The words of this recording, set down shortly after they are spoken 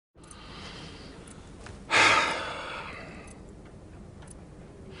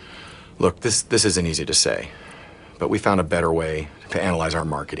Look, this isn't easy to say, but we found a better way to analyze our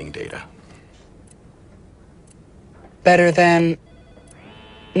marketing data. Better than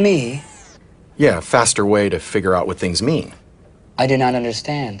me? Yeah, a faster way to figure out what things mean. I do not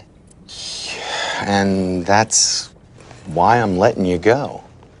understand. And that's why I'm letting you go.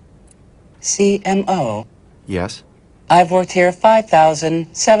 CMO? Yes? I've worked here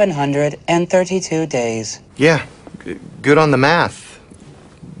 5,732 days. Yeah, good on the math,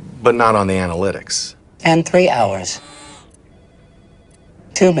 but not on the analytics. And 3 hours.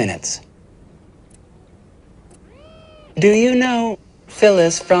 2 minutes. Do you know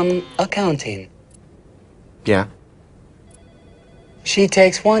Phyllis from accounting? Yeah? She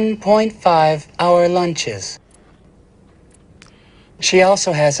takes 1.5-hour lunches. She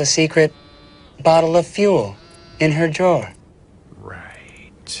also has a secret bottle of fuel in her drawer.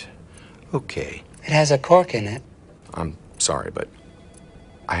 Right. Okay. It has a cork in it. I'm sorry, but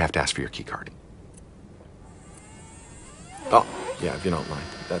I have to ask for your key card. Oh, yeah, if you don't mind.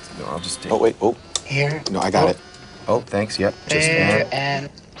 No, I'll just take it. Oh, wait, oh. Here. No, I got it. Oh, thanks, yep. There and